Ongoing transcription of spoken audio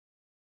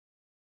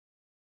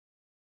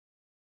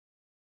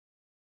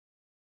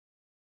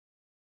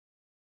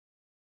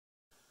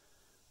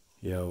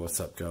Yo, what's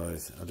up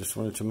guys? I just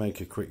wanted to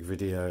make a quick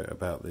video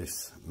about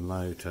this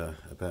motor,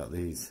 about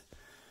these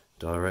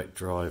direct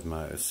drive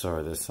motors.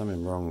 Sorry, there's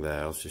something wrong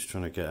there. I was just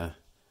trying to get a...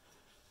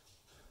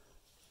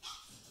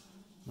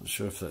 not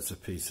sure if that's a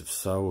piece of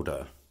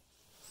solder.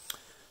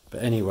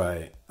 But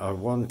anyway, I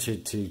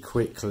wanted to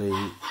quickly...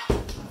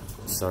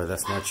 Sorry,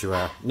 that's my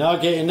chihuahua.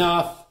 Not get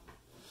enough!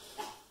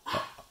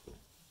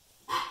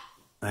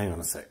 Hang on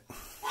a sec.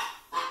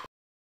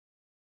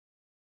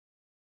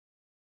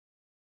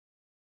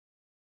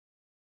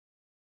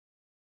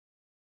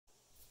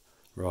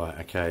 Right,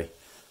 okay.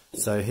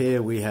 So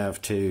here we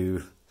have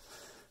two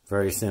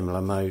very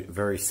similar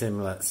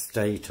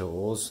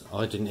stators.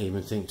 I didn't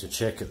even think to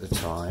check at the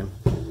time,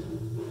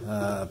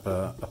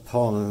 but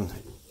upon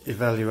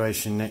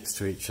evaluation next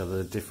to each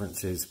other, the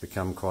differences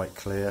become quite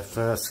clear.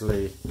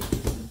 Firstly,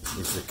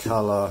 is the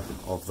colour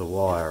of the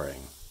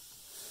wiring.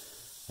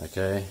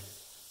 Okay,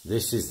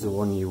 this is the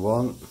one you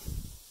want.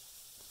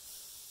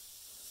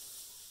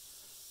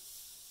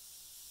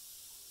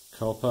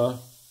 Copper.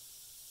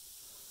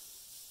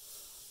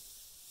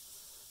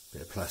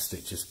 Bit of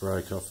plastic just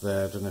broke off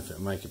there. I don't know if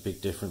it'll make a big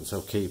difference.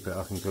 I'll keep it.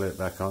 I can glue it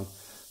back on.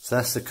 So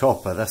that's the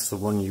copper. That's the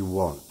one you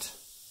want.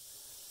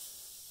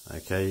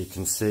 Okay, you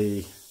can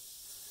see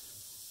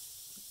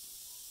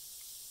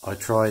I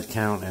tried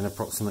counting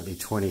approximately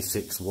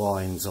 26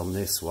 winds on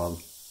this one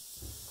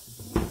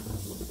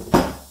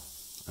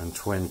and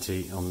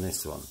 20 on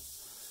this one.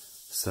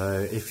 So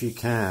if you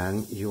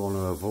can, you want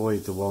to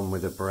avoid the one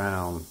with a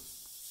brown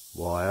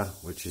wire,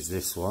 which is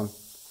this one,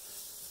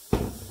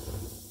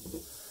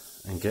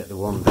 and get the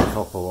one with the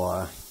copper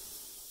wire.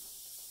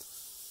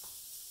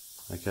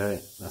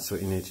 Okay, that's what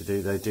you need to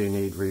do. They do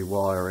need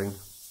rewiring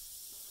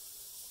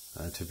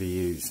to be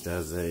used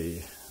as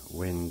a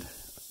wind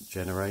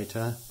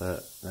generator,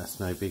 but that's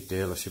no big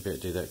deal. I should be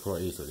able to do that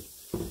quite easily.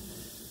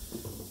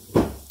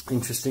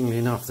 Interestingly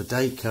enough, the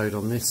date code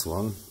on this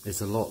one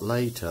is a lot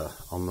later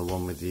on the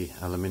one with the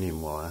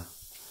aluminium wire,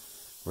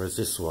 whereas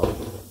this one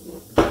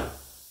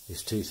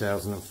is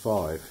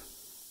 2005.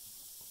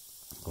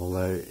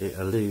 Although it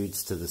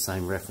alludes to the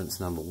same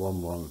reference number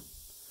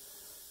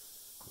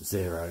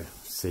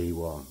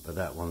 110C1, but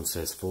that one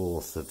says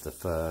 4th of the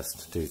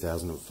 1st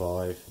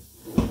 2005,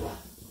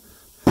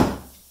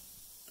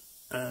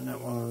 and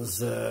that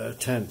was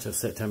 10th of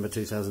September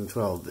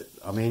 2012.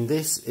 I mean,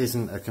 this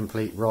isn't a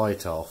complete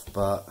write-off,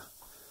 but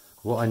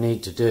what I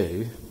need to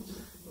do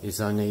is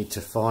I need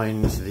to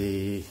find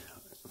a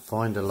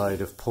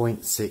load of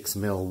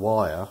 0.6mm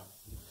wire,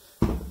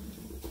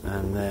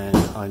 and then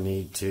I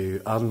need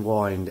to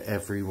unwind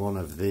every one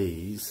of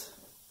these,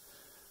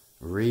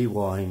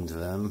 rewind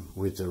them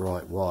with the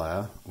right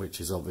wire, which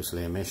is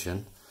obviously a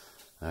mission,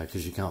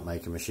 because you can't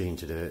make a machine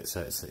to do it, so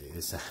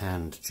it's a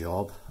hand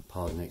job,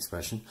 pardon the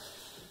expression.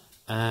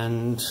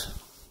 And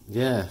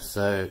yeah,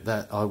 so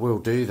that I will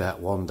do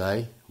that one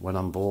day when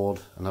I'm bored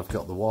and I've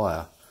got the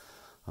wire.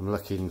 I'm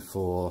looking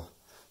to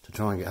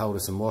try and get hold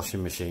of some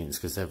washing machines,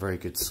 because they're a very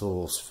good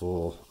source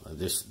for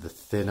the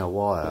thinner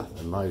wire,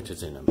 the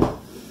motors in them.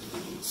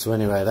 So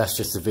anyway, that's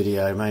just a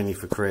video mainly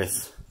for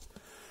Chris,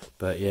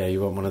 but yeah,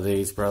 you want one of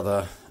these,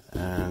 brother,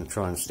 and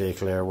try and steer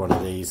clear of one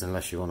of these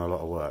unless you want a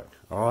lot of work.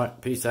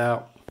 Alright, peace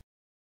out.